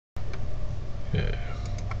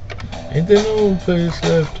Ain't there no place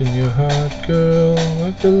left in your heart, girl,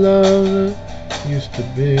 like the love that used to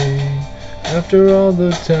be? After all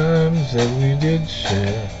the times that we did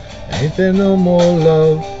share, ain't there no more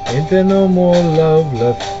love, ain't there no more love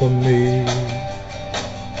left for me?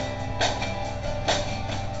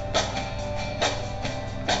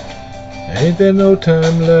 Ain't there no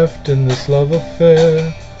time left in this love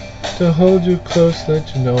affair to hold you close,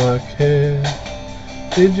 let you know I care?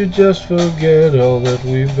 Did you just forget all that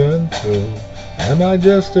we've been through? Am I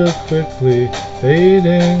just a quickly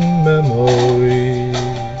fading memory?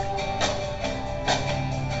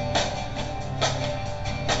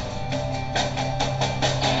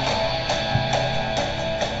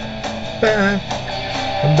 Back,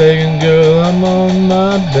 I'm begging, girl, I'm on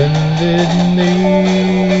my bended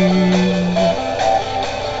knee.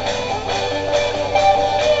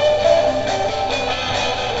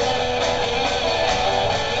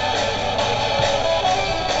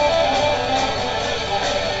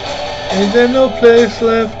 Ain't there no place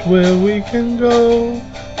left where we can go,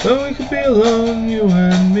 where we could be alone, you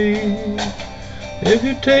and me? If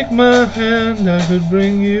you take my hand, I could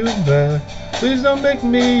bring you back. Please don't make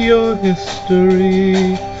me your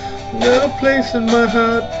history. Got a place in my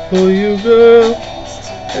heart for you, girl.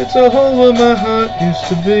 It's a hole where my heart used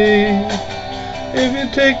to be. If you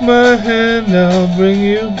take my hand, I'll bring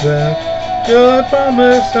you back. Girl, I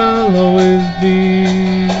promise I'll always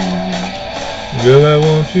be. Girl, I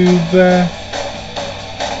want you back.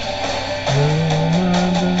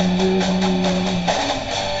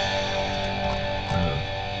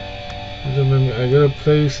 I got a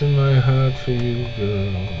place in my heart for you,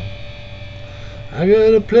 girl. I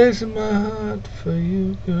got a place in my heart for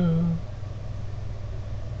you, girl.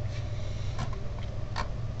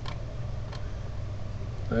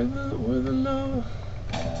 I got with a love,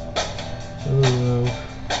 with a love.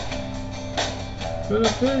 Got a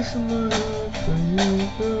place in my heart for you,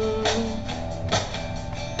 girl.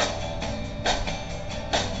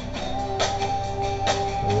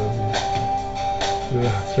 I love you. Got a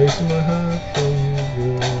place in my heart for you,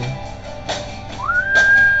 girl.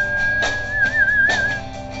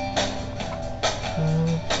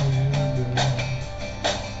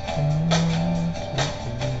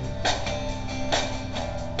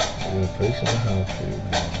 Got a place in my heart for you,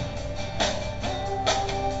 girl.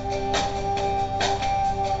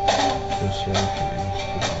 Just like it used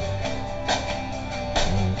to be.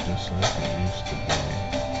 Oh, just like it used to be.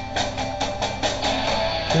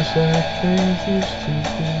 Just like things used to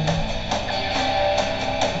be.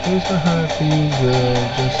 There's my heart for you, girl,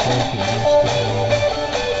 just like it used to be.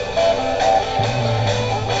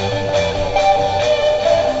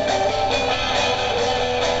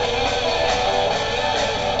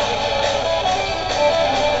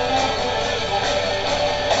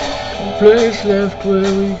 A place left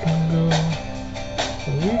where we can go,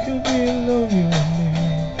 where we could be alone, you and me.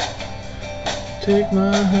 Take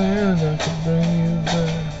my hand, I could bring you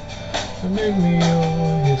back and make me your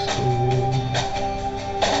history.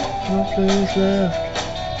 No place left,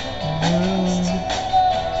 no.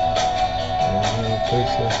 There's no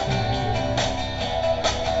place left for me, girl.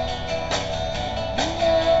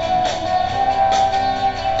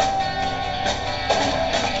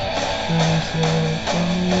 Place left for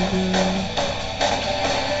me, girl.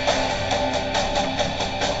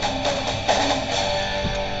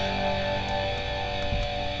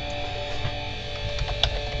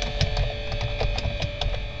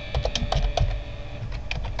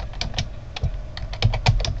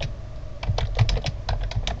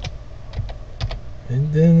 Ain't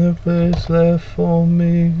there no place left for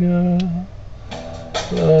me, girl?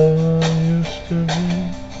 Love used to be.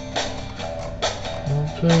 No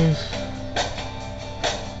place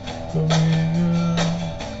for me, girl.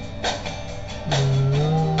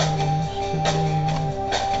 Love used to be.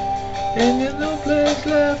 Ain't there no place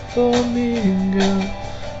left for me, girl?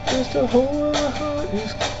 Just a hole where my heart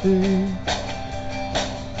used to be.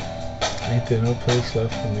 Ain't there no place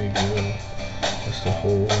left for me, girl? Just a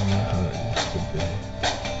hole where my heart used to be.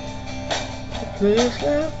 No place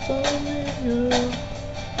left for me, girl.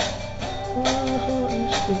 Where my heart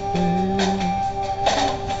used to be.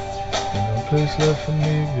 Ain't no place left for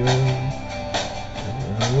me, girl. In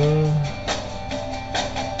the world.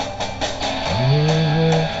 No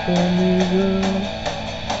left for me, girl.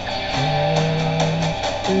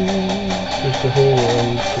 Just a hole where I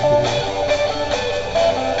used to be.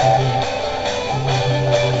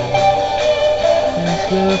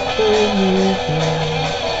 Left for me, girl.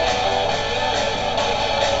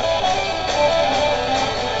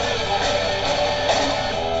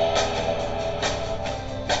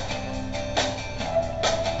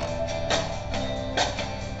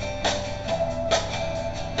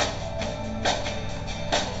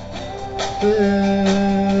 Ain't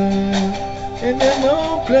there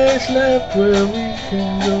no place left where we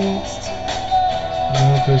can go?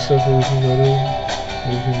 No place left where we can go to.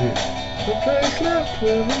 We can be. No place left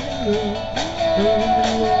where we can go. Where we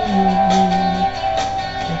can go.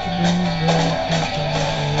 I can bring you back.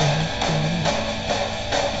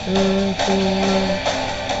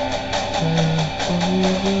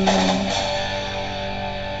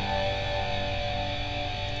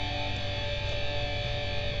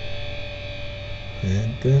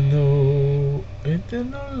 Ain't there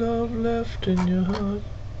no love left in your heart?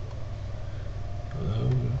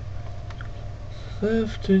 Love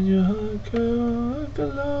left in your heart, girl, like the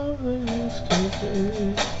love that used to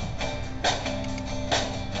be.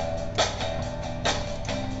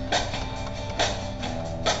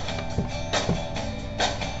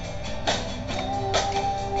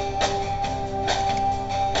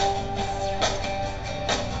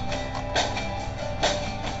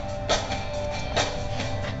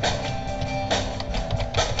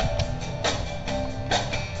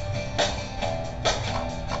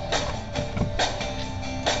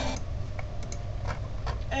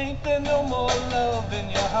 Ain't there no more love in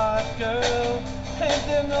your heart, girl? Ain't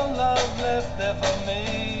there no love left there for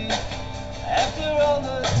me? After all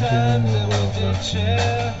the times that we did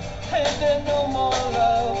share, ain't there no more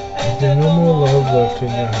love? Ain't there no more love left in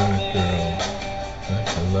your heart, girl? Like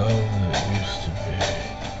the love that used to be.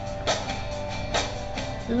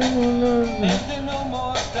 Ain't there no more love left? Ain't there no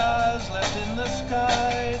more stars left in the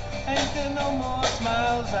sky? Ain't there no more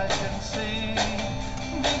smiles I can see?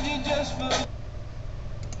 Did you just forget?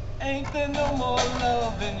 Ain't there no more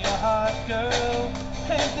love in your heart, girl?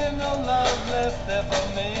 Ain't there no love left there for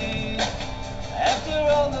me? After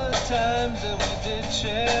all the times that we did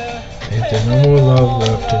share, ain't there no more love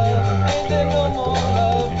left in